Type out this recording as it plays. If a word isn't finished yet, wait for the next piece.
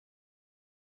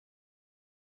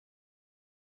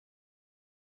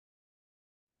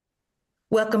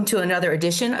Welcome to another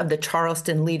edition of the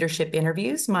Charleston Leadership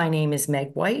Interviews. My name is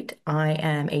Meg White. I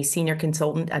am a senior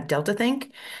consultant at Delta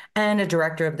Think and a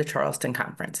director of the Charleston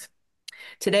Conference.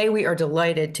 Today, we are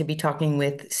delighted to be talking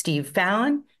with Steve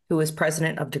Fallon, who is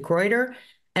president of DeGruyter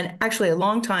and actually a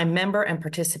longtime member and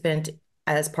participant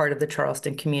as part of the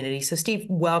Charleston community. So, Steve,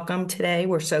 welcome today.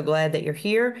 We're so glad that you're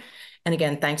here. And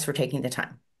again, thanks for taking the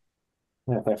time.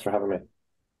 Yeah, thanks for having me.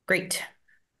 Great.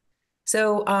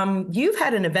 So you've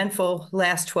had an eventful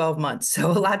last 12 months,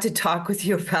 so a lot to talk with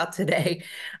you about today.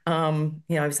 I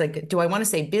was like, do I want to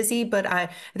say busy? But I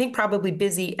think probably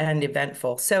busy and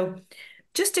eventful. So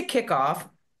just to kick off,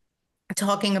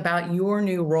 talking about your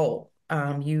new role.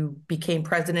 You became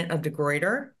president of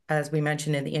DeGruyter, as we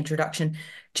mentioned in the introduction,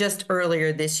 just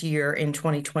earlier this year in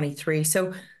 2023.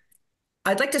 So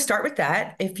I'd like to start with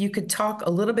that. If you could talk a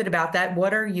little bit about that,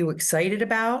 what are you excited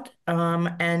about?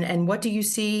 And what do you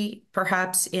see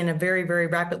perhaps in a very, very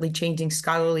rapidly changing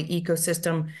scholarly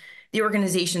ecosystem, the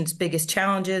organization's biggest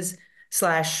challenges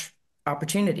slash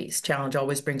opportunities? Challenge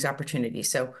always brings opportunity.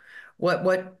 So what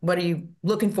are you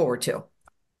looking forward to?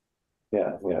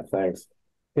 Yeah, thanks.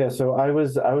 Yeah, so I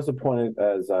was appointed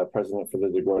as president for the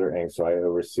DeGruyter Inc. So I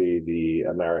oversee the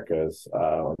Americas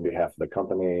on behalf of the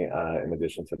company. In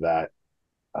addition to that,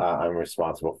 I'm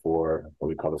responsible for what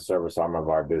we call the service arm of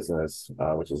our business,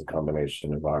 which is a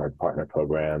combination of our partner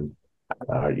program,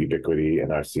 our Ubiquity,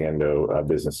 and our Siendo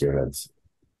business units.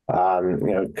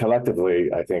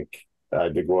 Collectively, I think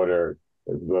DeGruyter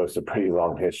boasts a pretty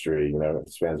long history. It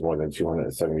spans more than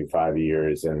 275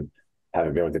 years, and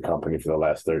having been with the company for the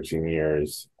last 13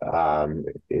 years,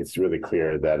 it's really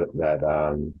clear that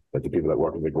the people that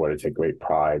work with DeGruyter take great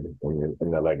pride in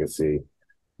the legacy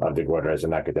of DeGruyter as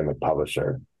an academic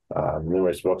publisher.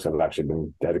 Numerous books have actually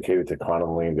been dedicated to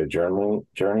chronicling the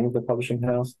journey of the publishing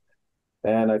house.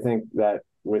 And I think that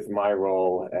with my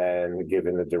role and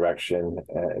given the direction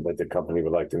that the company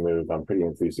would like to move, I'm pretty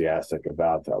enthusiastic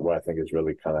about what I think is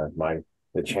really kind of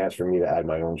the chance for me to add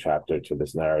my own chapter to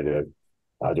this narrative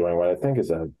during what I think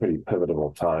is a pretty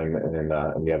pivotal time in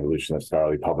the evolution of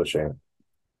scholarly publishing.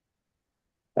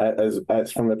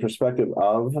 As from the perspective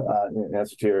of, in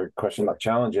answer to your question about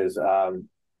challenges, from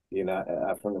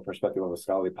the perspective of a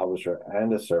scholarly publisher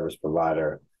and a service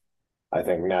provider, I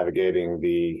think navigating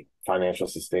the financial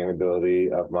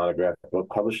sustainability of monographic book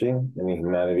publishing in the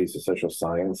humanities and social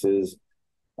sciences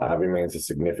remains a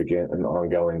significant and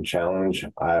ongoing challenge.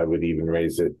 I would even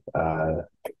raise it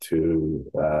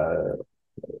to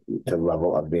the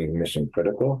level of being mission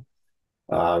critical.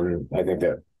 I think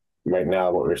that right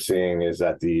now, what we're seeing is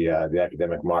that the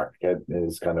academic market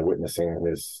is kind of witnessing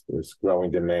this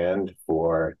growing demand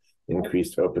for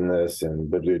increased openness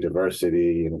and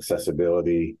bibliodiversity and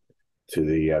accessibility to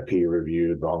the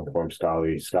peer-reviewed long-form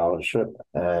scholarship.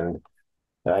 And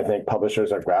I think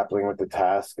publishers are grappling with the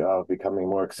task of becoming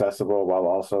more accessible while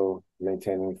also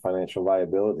maintaining financial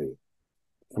viability.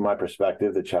 From my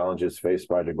perspective, the challenges faced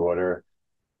by DeGruyter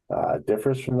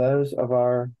differs from those of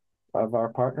our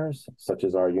partners, such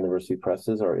as our university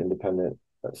presses or independent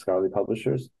scholarly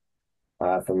publishers.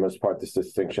 For the most part, this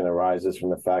distinction arises from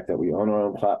the fact that we own our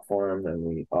own platform and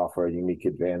we offer a unique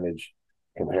advantage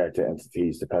compared to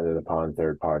entities dependent upon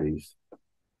third parties.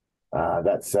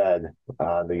 That said,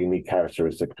 the unique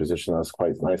characteristics position us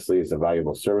quite nicely as a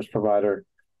valuable service provider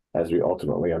as we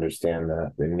ultimately understand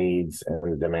the needs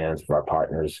and the demands of our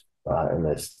partners in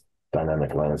this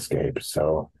dynamic landscape.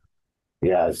 So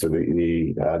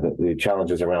the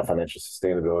challenges around financial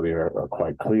sustainability are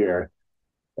quite clear.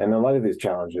 And in light of these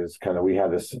challenges, we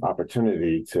have this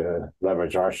opportunity to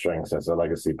leverage our strengths as a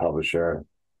legacy publisher,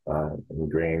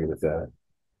 ingrained with a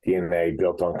DNA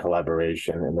built on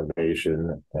collaboration,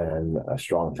 innovation, and a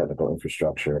strong technical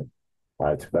infrastructure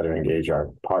to better engage our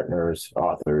partners,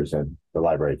 authors, and the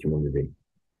library community.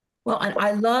 Well, and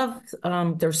I love,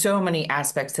 there's so many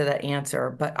aspects to that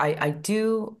answer, but I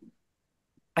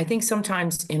think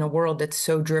sometimes in a world that's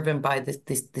so driven by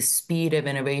the speed of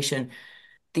innovation,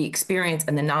 the experience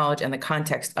and the knowledge and the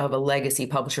context of a legacy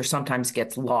publisher sometimes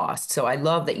gets lost. So I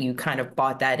love that you kind of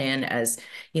brought that in as,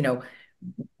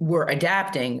 we're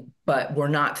adapting, but we're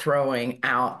not throwing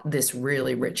out this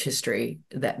really rich history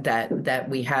that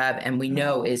we have and we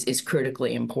know is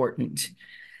critically important.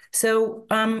 So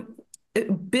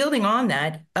building on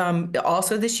that,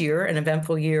 also this year, an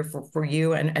eventful year for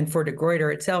you and for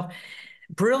DeGruyter itself,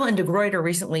 Brill and DeGruyter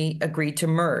recently agreed to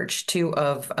merge two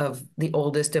of the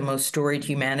oldest and most storied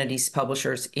humanities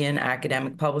publishers in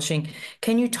academic publishing.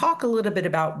 Can you talk a little bit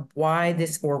about why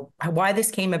this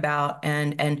came about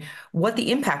and what the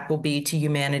impact will be to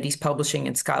humanities publishing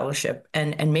and scholarship,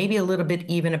 and maybe a little bit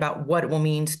even about what it will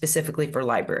mean specifically for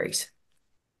libraries?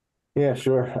 Yeah,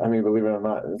 sure. I mean, believe it or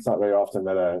not, it's not very often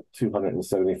that a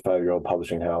 275-year-old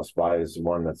publishing house buys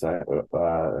one that's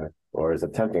or is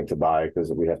attempting to buy,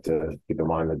 because we have to keep in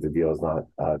mind that the deal is not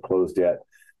closed yet.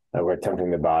 We're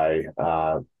attempting to buy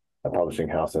a publishing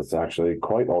house that's actually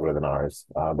quite older than ours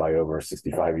by over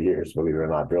 65 years, believe it or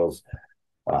not. Brill's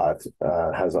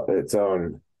has its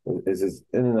own, is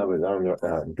in and of its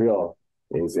own, Brill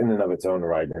is in and of its own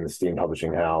right an esteemed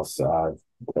publishing house,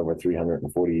 over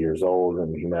 340 years old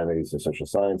in the humanities and social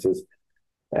sciences.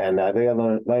 And they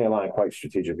align quite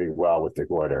strategically well with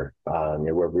DeGorder.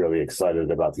 We're really excited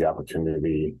about the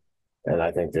opportunity. And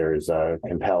I think there's a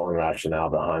compelling rationale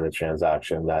behind the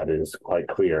transaction that is quite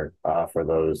clear for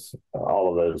all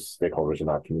of those stakeholders in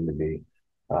our community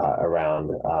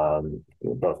around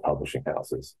both publishing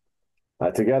houses.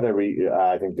 Together,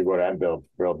 I think DeGorder and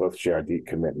Brill both share a deep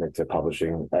commitment to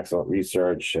publishing excellent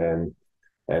research, and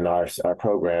our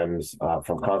programs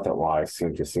from content-wise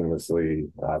seem to seamlessly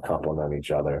complement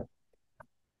each other.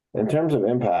 In terms of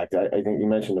impact, I think you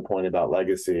mentioned the point about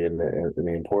legacy and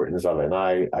the importance of it, and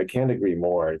I can't agree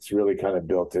more. It's really kind of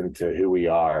built into who we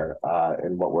are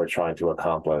and what we're trying to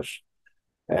accomplish.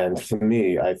 And to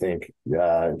me, I think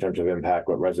in terms of impact,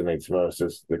 what resonates most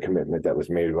is the commitment that was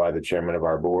made by the chairman of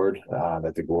our board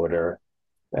that DeGorder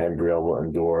and Brill will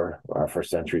endure for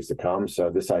centuries to come. So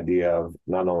this idea of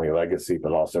not only legacy,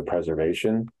 but also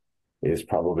preservation is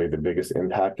probably the biggest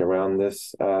impact around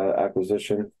this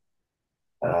acquisition.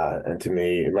 And to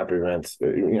me, it represents,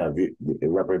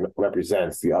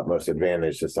 represents the utmost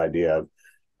advantage, this idea of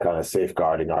kind of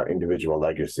safeguarding our individual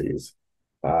legacies.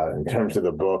 In terms of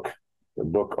the book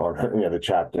on, the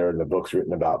chapter and the books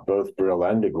written about both Brill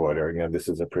and DeGorder, this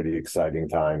is a pretty exciting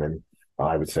time, and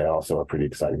I would say also a pretty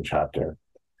exciting chapter.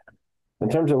 In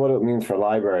terms of what it means for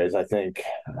libraries, I think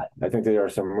there are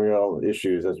some real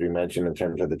issues, as we mentioned, in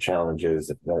terms of the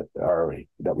challenges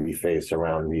that we face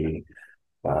around the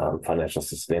financial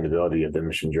sustainability of the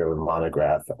mission-driven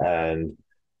monograph, and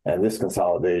this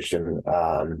consolidation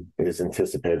is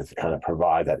anticipated to kind of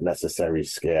provide that necessary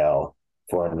scale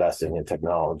for investing in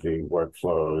technology,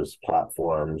 workflows,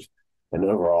 platforms, and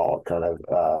overall kind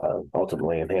of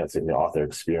ultimately enhancing the author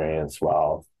experience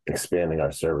while expanding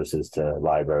our services to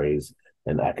libraries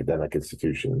and academic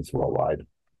institutions worldwide.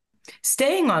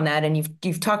 Staying on that, and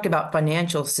you've talked about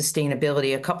financial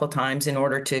sustainability a couple of times in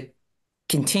order to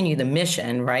continue the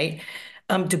mission, right?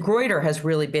 De Gruyter has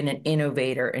really been an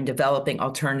innovator in developing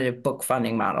alternative book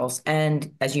funding models,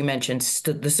 and as you mentioned,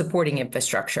 the supporting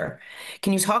infrastructure.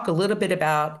 Can you talk a little bit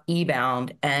about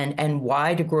eBound and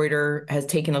why De Gruyter has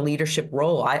taken a leadership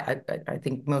role? I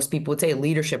think most people would say a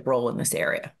leadership role in this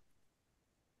area.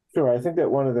 Sure, I think that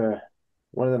one of the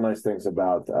nice things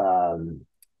about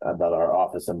our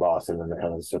office in Boston and the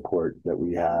kind of support that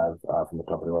we have from the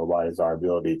company worldwide is our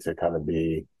ability to kind of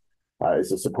be is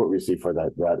the support we see for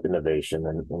that innovation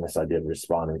and this idea of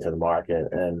responding to the market.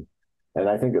 And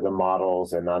I think that the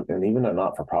models and even a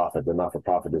not-for-profit, the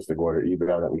not-for-profit is the DeGorder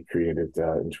eBound that we created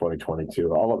in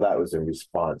 2022. All of that was in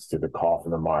response to the call from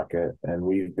the market, and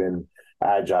we've been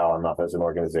agile enough as an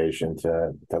organization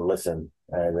to listen,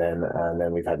 and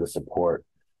then we've had the support.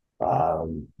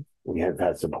 We have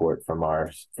had support from our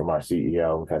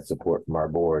CEO. We've had support from our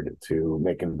board to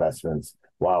make investments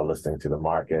while listening to the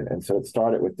market. And so it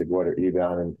started with DeGorder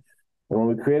eBound. And when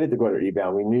we created DeGorder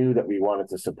eBound, we knew that we wanted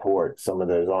to support some of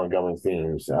those ongoing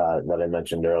themes that I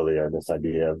mentioned earlier, this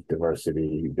idea of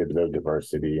diversity,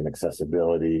 bibliodiversity, and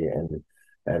accessibility,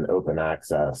 and open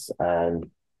access.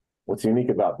 And what's unique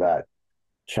about that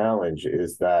challenge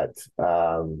is that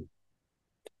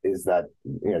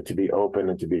to be open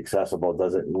and to be accessible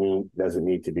doesn't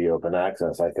need to be open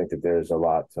access. I think that there's a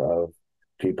lot of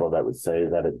people that would say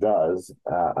that it does,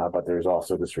 but there's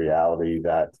also this reality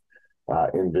that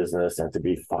in business and to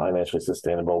be financially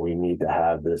sustainable, we need to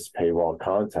have this paywall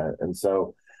content. And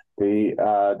so the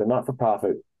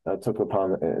not-for-profit took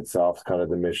upon itself kind of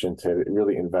the mission to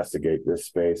really investigate this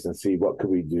space and see what could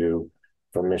we do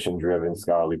for mission-driven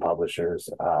scholarly publishers.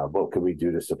 What could we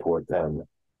do to support them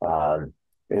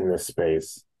in this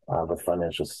space with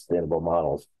financial sustainable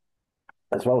models,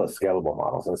 as well as scalable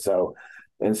models.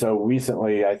 And so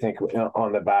recently, I think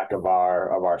on the back of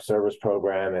our service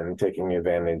program and taking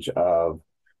advantage of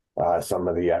some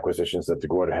of the acquisitions that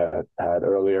DeGorder had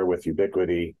earlier with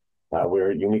Ubiquity,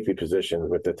 we're uniquely positioned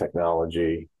with the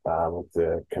technology, with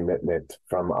the commitment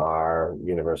from our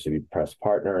university press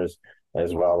partners,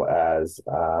 as well as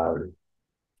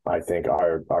I think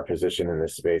our position in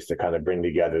this space to kind of bring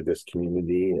together this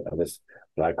community, this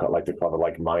what I like to call the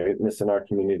like-mindedness in our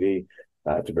community,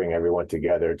 to bring everyone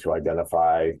together to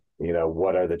identify,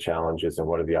 what are the challenges and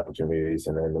what are the opportunities,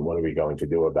 and then what are we going to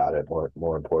do about it,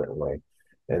 more importantly.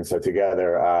 And so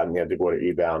together, DeGorda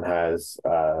eBound has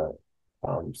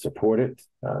supported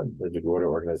the DeGorda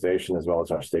organization as well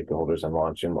as our stakeholders in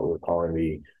launching what we're calling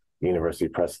the University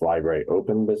Press Library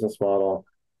Open business model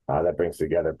that brings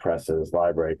together presses,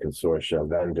 library consortia,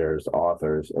 vendors,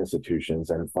 authors, institutions,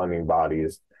 and funding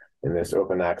bodies in this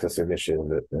open access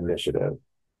initiative.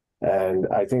 And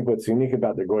I think what's unique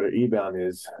about the DeGorda eBound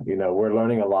is, we're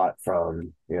learning a lot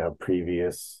from,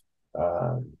 previous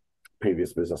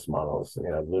business models,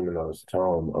 Luminos,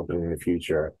 Tome, Opening the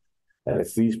Future. And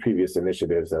it's these previous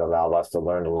initiatives that allow us to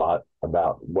learn a lot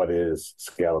about what is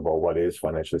scalable, what is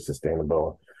financially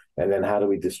sustainable, and then how do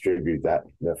we distribute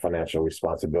the financial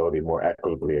responsibility more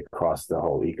equitably across the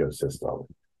whole ecosystem.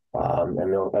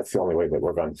 And that's the only way that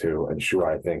we're going to ensure,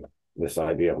 I think, this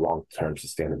idea of long-term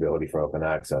sustainability for open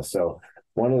access. So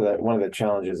one of the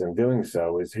challenges in doing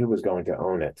so is who was going to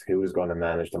own it, who was going to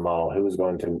manage the model, who was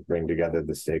going to bring together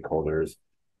the stakeholders,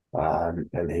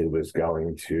 and who was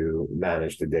going to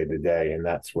manage the day-to-day. And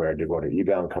that's where DeGorda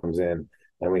eBound comes in.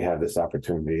 And we have this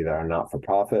opportunity that are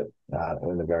not-for-profit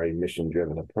and a very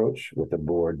mission-driven approach with a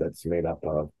board that's made up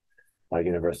of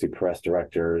university press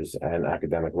directors and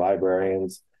academic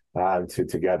librarians to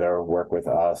together work with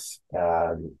us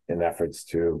in efforts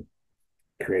to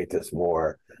create this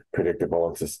more predictable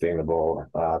and sustainable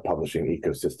publishing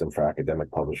ecosystem for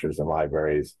academic publishers and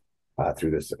libraries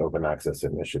through this open access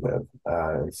initiative.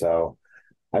 And so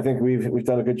I think we've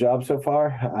done a good job so far,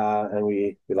 and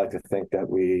we like to think that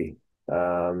we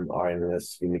are in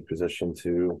this unique position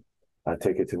to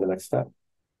take it to the next step.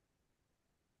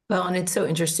 Well, and it's so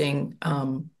interesting,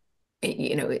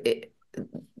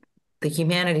 the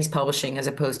humanities publishing, as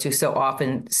opposed to so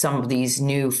often some of these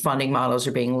new funding models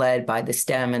are being led by the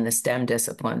STEM and the STEM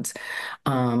disciplines.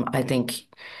 I think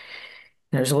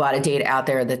there's a lot of data out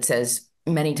there that says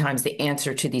many times the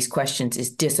answer to these questions is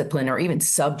discipline or even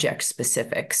subject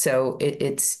specific. So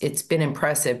it's been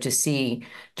impressive to see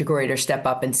DeGorda step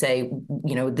up and say,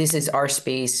 this is our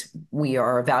space. We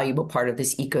are a valuable part of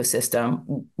this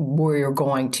ecosystem. We're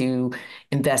going to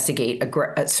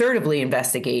assertively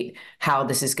investigate how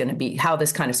this is going to be, how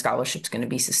this kind of scholarship is going to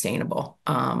be sustainable.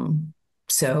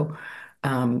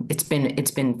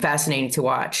 It's been fascinating to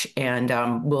watch,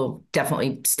 and we'll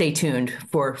definitely stay tuned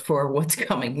for what's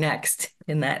coming next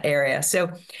in that area.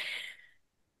 So,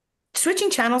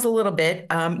 switching channels a little bit,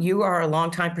 you are a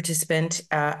longtime participant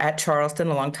at Charleston,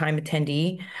 a longtime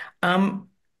attendee.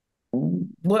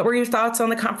 What were your thoughts on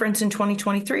the conference in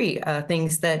 2023?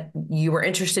 Things that you were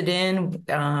interested in?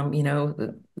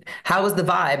 How was the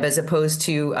vibe as opposed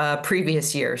to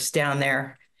previous years down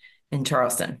there in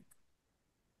Charleston?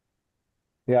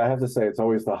 Yeah, I have to say it's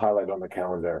always the highlight on the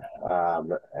calendar,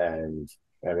 and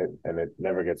it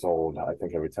never gets old. I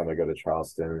think every time I go to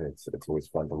Charleston, it's always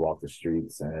fun to walk the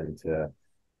streets and to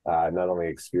not only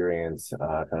experience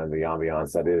kind of the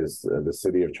ambiance that is the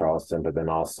city of Charleston, but then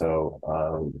also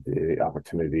the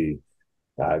opportunity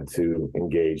to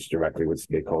engage directly with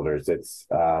stakeholders.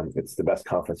 It's the best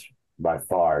conference by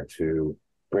far to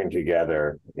bring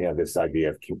together this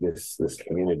idea of this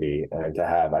community and to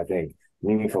have, I think,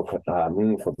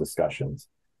 meaningful discussions.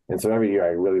 And so every year I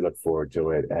really look forward to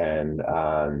it, and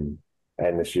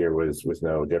this year was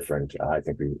no different. I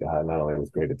think we not only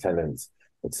with great attendance,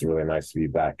 it's really nice to be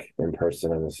back in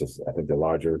person, and I think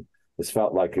this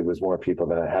felt like it was more people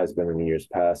than it has been in years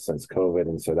past since COVID,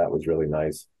 and so that was really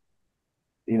nice.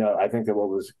 I think that what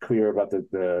was clear about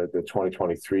the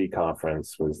 2023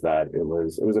 conference was that it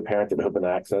was apparent that open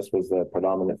access was the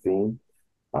predominant theme.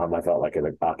 I felt like it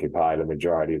occupied a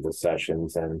majority of the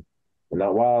sessions, and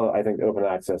now while I think open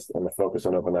access and the focus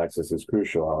on open access is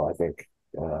crucial, I think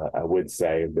I would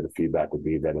say a bit of feedback would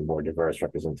be that a more diverse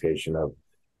representation of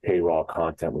paywall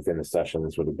content within the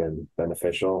sessions would have been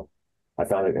beneficial. I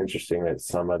found it interesting that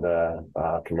some of the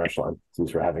commercial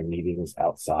entities were having meetings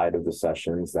outside of the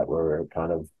sessions that were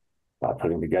kind of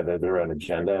putting together their own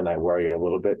agenda, and I worry a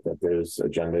little bit that those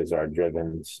agendas are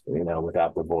driven,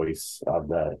 without the voice of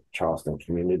the Charleston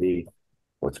community.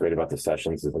 What's great about the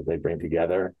sessions is that they bring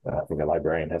together. I think a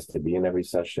librarian has to be in every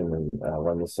session and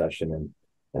run the session,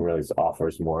 and really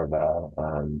offers more of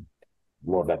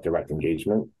that direct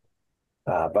engagement.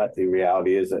 But the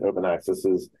reality is that open access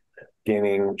is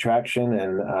gaining traction,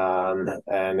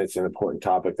 and it's an important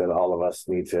topic that all of us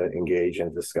need to engage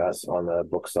and discuss on the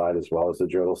book side as well as the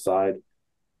journal side.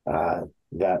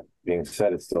 That being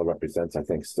said, it still represents, I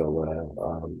think, still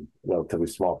a relatively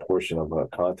small portion of a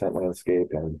content landscape,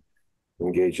 and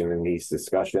engaging in these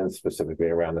discussions specifically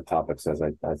around the topics, as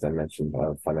I mentioned,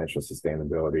 financial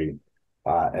sustainability,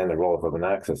 and the role of open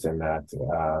access in that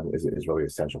is really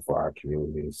essential for our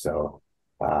community. So,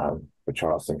 but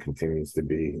Charleston continues to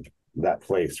be that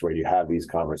place where you have these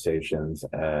conversations,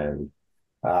 and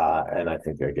I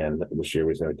think again this year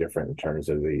was no different in terms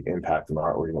of the impact on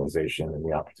our organization and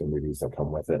the opportunities that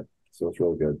come with it. So it's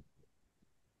really good.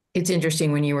 It's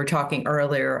interesting when you were talking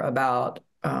earlier about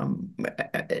eBound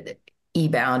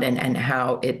and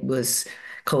how it was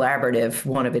collaborative.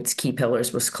 One of its key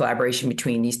pillars was collaboration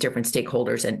between these different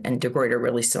stakeholders, and DeGruyter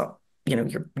really saw,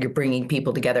 you're bringing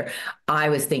people together. I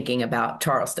was thinking about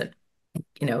Charleston,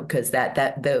 because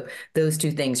those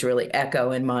two things really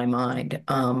echo in my mind.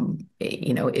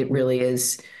 It really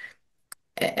is,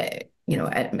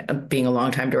 being a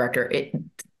longtime director,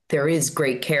 there is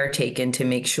great care taken to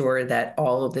make sure that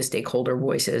all of the stakeholder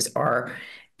voices are,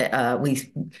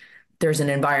 there's an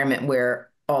environment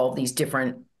where all these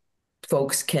different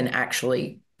folks can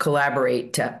actually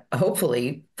collaborate to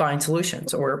hopefully find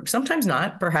solutions, or sometimes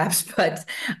not, perhaps, but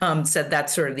so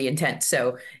that's sort of the intent.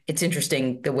 So it's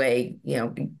interesting the way,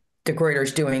 De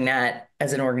Gruyter's doing that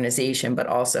as an organization, but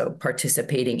also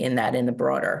participating in that in the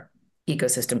broader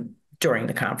ecosystem during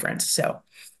the conference. So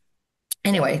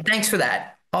anyway, thanks for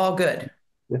that. All good.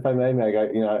 If I may, Meg,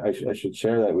 I should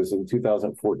share that it was in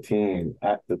 2014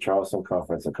 at the Charleston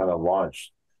conference that kind of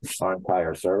launched our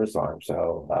entire service arm.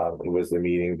 So it was the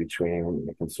meeting between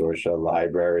the consortia,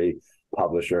 library,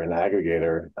 publisher, and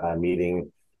aggregator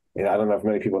meeting. And I don't know if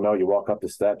many people know, you walk up the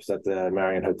steps at the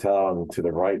Marriott Hotel, and to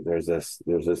the right, there's this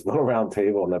little round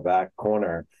table in the back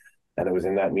corner. And it was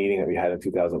in that meeting that we had in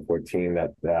 2014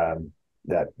 that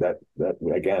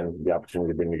again, the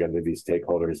opportunity to bring together these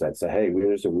stakeholders that say, hey,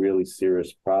 there's a really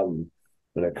serious problem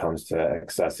when it comes to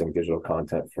accessing digital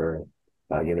content for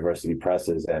university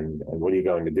presses, and what are you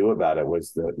going to do about it?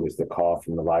 Was the call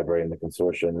from the library and the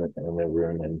consortium in the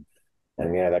room, and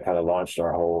yeah, that kind of launched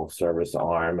our whole service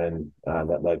arm, and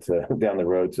that led to down the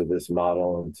road to this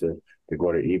model and to the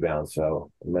Gorda eBound.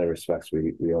 So in many respects,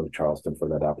 we owe to Charleston for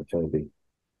that opportunity.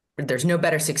 There's no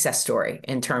better success story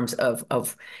in terms of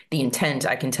the intent,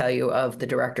 I can tell you, of the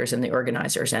directors and the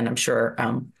organizers. And I'm sure,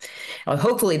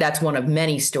 hopefully that's one of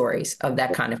many stories of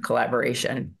that kind of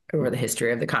collaboration over the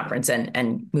history of the conference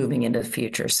and moving into the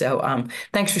future. So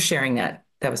thanks for sharing that.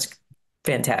 That was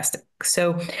fantastic.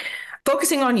 So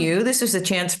focusing on you, this is a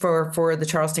chance for the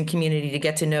Charleston community to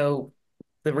get to know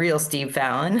the real Steve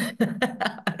Fallon.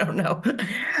 I don't know.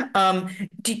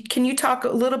 Can you talk a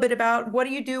little bit about what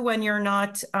do you do when you're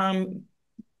not,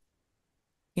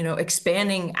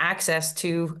 expanding access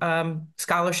to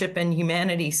scholarship and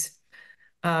humanities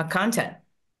content?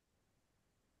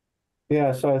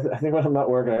 Yeah, so I think when I'm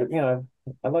not working,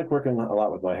 I like working a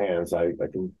lot with my hands. I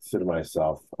consider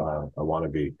myself a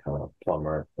wannabe kind of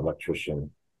plumber, electrician,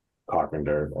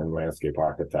 carpenter, and landscape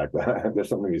architect. There's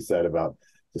something to be said about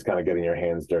just kind of getting your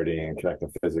hands dirty and connecting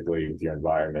physically with your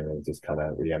environment, and it just kind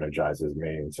of re-energizes me.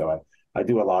 And so I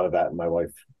do a lot of that, and my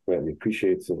wife greatly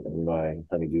appreciates it. And my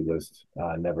honey-do list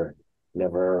never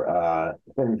never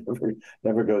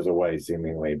goes away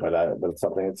seemingly, but it's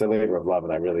something. It's a labor of love,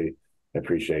 and I really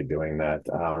appreciate doing that.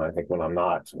 I think when I'm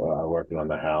not working on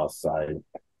the house, I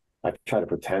try to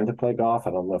pretend to play golf.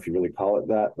 I don't know if you really call it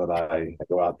that, but I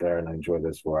go out there and I enjoy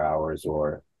those 4 hours,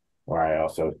 or I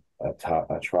also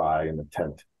try and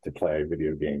attempt to play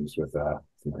video games with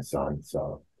my son.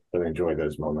 So I really enjoy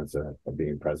those moments of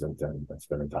being present and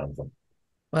spending time with them.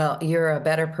 Well, you're a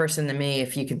better person than me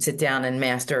if you can sit down and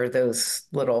master those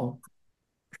little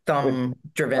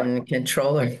thumb-driven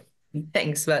controller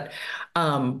things. But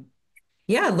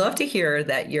yeah, I'd love to hear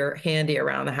that you're handy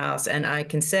around the house. And I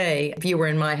can say, if you were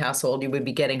in my household, you would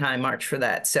be getting high marks for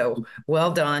that. So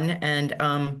well done. And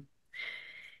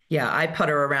yeah, I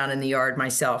putter around in the yard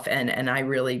myself, and I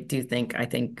really do think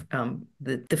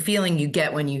the feeling you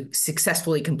get when you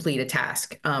successfully complete a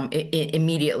task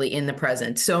immediately in the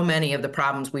present. So many of the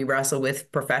problems we wrestle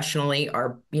with professionally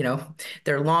are,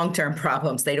 they're long-term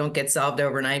problems. They don't get solved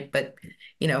overnight, but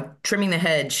trimming the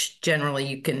hedge, generally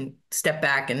you can step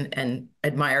back and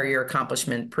admire your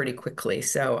accomplishment pretty quickly.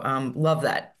 So love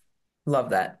that.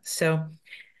 Love that. So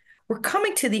we're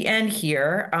coming to the end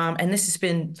here, and this has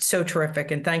been so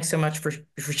terrific. And thanks so much for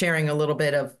sharing a little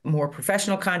bit of more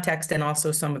professional context and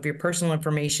also some of your personal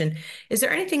information. Is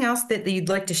there anything else that you'd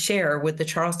like to share with the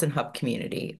Charleston Hub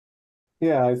community?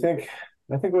 Yeah, I think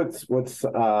I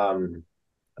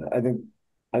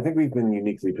think we've been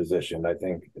uniquely positioned. I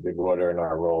think the Water in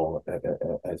our role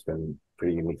has been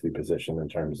pretty uniquely positioned in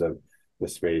terms of the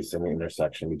space and the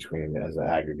intersection between as an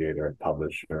aggregator and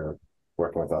publisher,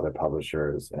 working with other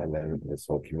publishers, and then this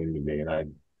whole community.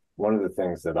 And one of the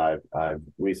things that I've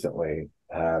recently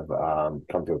have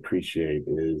come to appreciate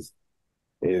is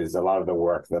is a lot of the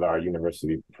work that our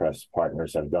university press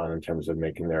partners have done in terms of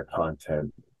making their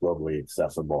content globally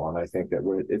accessible. And I think that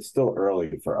it's still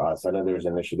early for us. I know there's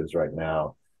initiatives right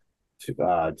now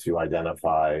to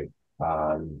identify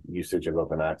usage of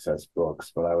open access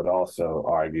books, but I would also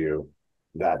argue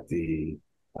that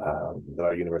that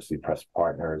our university press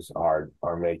partners are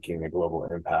making a global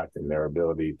impact in their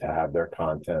ability to have their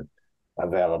content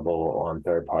available on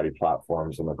third-party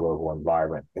platforms in a global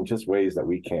environment in just ways that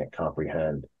we can't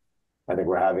comprehend. I think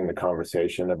we're having the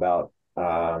conversation about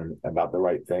the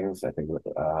right things. I think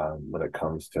when it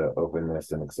comes to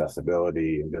openness and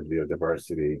accessibility and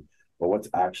bibliodiversity, but what's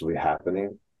actually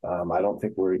happening, I don't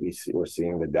think we're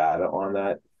seeing the data on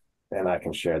that. And I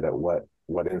can share that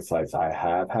what insights I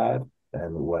have had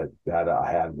and what data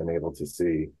I have been able to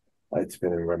see, it's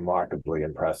been remarkably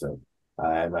impressive.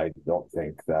 And I don't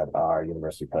think that our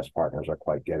university press partners are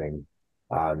quite getting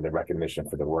the recognition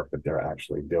for the work that they're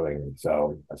actually doing.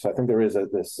 So I think there is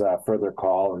this further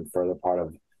call and further part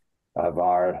of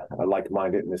our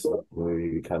like-mindedness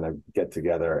community to kind of get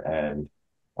together and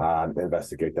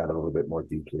investigate that a little bit more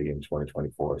deeply in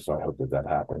 2024. So I hope that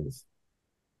happens.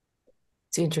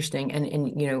 It's interesting.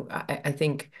 And I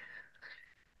think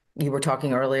you were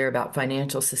talking earlier about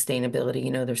financial sustainability.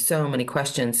 There's so many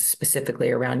questions specifically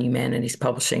around humanities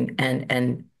publishing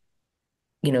and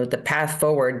the path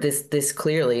forward, this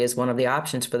clearly is one of the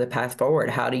options for the path forward.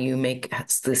 How do you make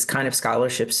this kind of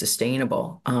scholarship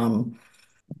sustainable?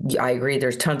 I agree.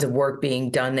 There's tons of work being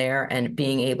done there, and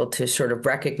being able to sort of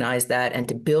recognize that and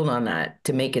to build on that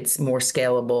to make it more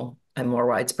scalable and more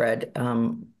widespread.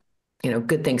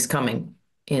 Good things coming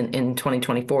in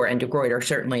 2024, and De Gruyter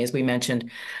certainly, as we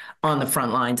mentioned, on the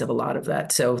front lines of a lot of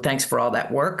that. So thanks for all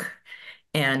that work.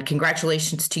 And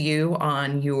congratulations to you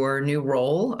on your new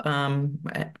role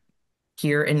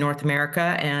here in North America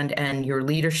and your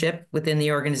leadership within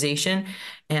the organization.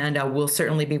 And we'll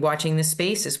certainly be watching this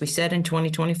space, as we said, in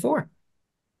 2024.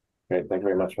 Great. Thank you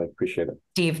very much, Mike. Appreciate it.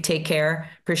 Steve, take care.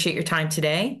 Appreciate your time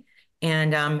today.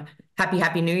 And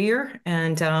happy New Year.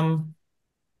 And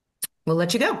we'll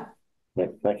let you go.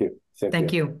 Great. Thank you. Same to you.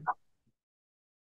 Thank you.